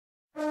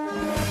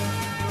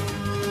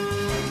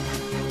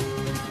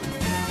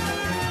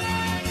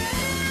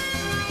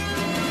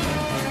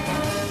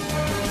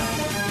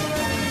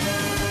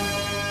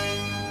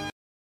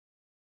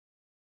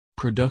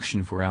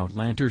Production for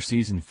Outlander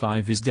Season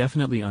 5 is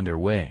definitely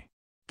underway.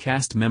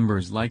 Cast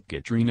members like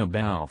Katrina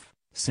Balfe,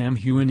 Sam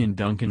Heughan and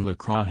Duncan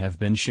LaCroix have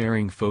been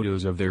sharing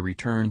photos of their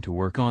return to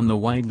work on the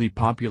widely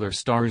popular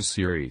Starz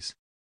series.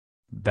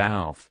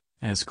 Balfe,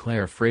 as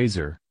Claire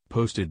Fraser,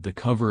 posted the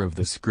cover of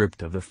the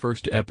script of the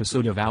first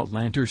episode of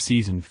Outlander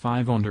Season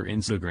 5 on her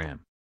Instagram.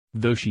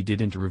 Though she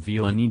didn't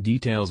reveal any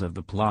details of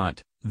the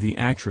plot, the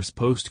actress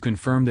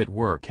confirmed that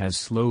work has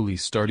slowly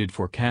started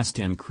for cast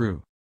and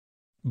crew.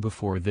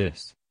 Before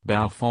this,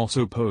 Balfe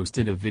also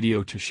posted a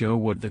video to show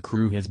what the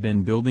crew has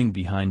been building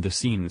behind the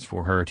scenes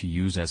for her to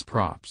use as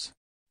props.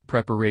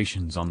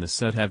 Preparations on the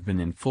set have been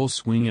in full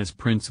swing as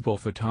principal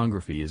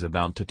photography is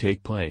about to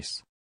take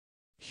place.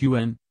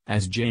 Heughan,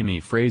 as Jamie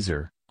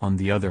Fraser, on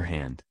the other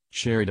hand,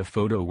 shared a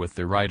photo with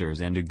the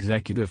writers and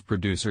executive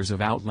producers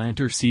of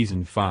Outlander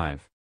Season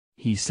 5.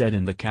 He said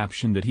in the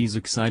caption that he's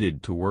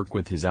excited to work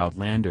with his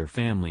Outlander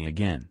family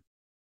again.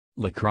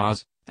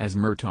 LaCroix, as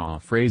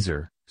Murtaugh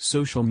Fraser,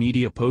 social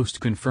media post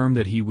confirmed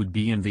that he would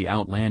be in the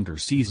Outlander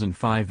Season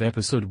 5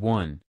 Episode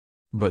 1.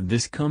 But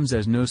this comes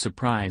as no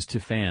surprise to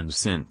fans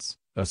since,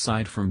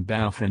 aside from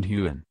Balfe and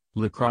Heughan,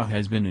 LaCroix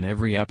has been in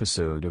every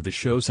episode of the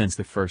show since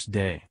the first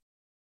day.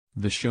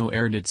 The show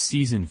aired its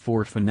Season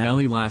 4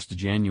 finale last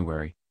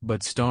January, but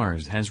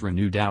Starz has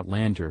renewed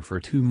Outlander for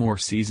 2 more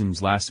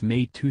seasons last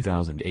May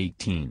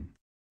 2018.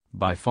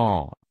 By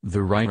fall,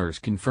 the writers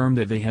confirmed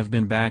that they have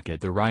been back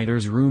at the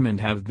writers' room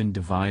and have been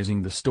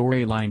devising the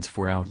storylines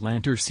for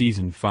Outlander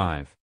Season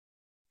 5.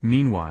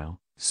 Meanwhile,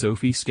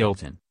 Sophie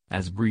Skelton,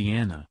 as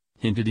Brianna,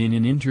 hinted in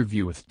an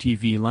interview with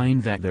TV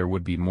Line that there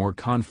would be more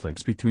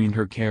conflicts between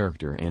her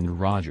character and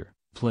Roger,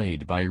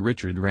 played by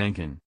Richard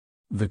Rankin.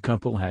 The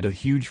couple had a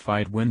huge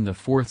fight when the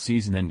 4th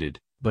season ended,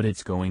 but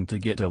it's going to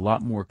get a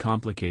lot more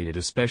complicated,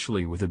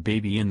 especially with a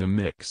baby in the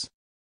mix.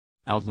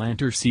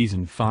 Outlander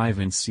Season 5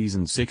 and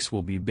Season 6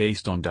 will be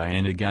based on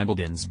Diana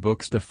Gabaldon's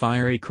books The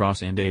Fiery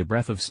Cross and A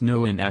Breath of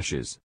Snow and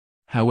Ashes.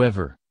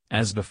 However,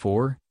 as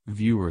before,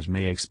 viewers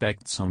may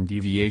expect some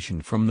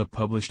deviation from the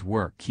published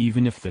work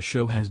even if the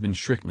show has been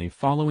strictly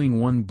following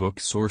one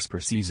book source per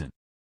season.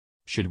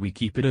 Should we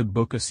keep it a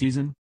book a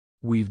season?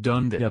 We've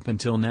done that up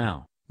until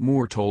now,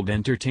 Moore told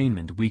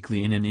Entertainment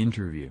Weekly in an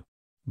interview.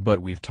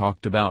 But we've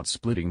talked about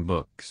splitting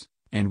books,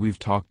 and we've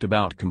talked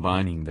about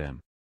combining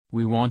them.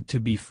 We want to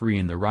be free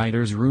in the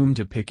writer's room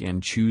to pick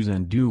and choose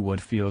and do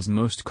what feels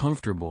most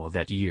comfortable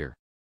that year.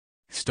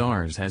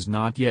 Starz has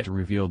not yet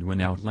revealed when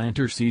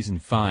Outlander Season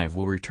 5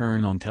 will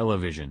return on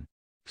television.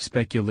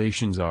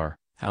 Speculations are,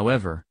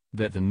 however,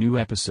 that the new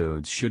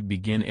episodes should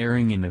begin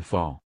airing in the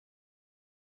fall.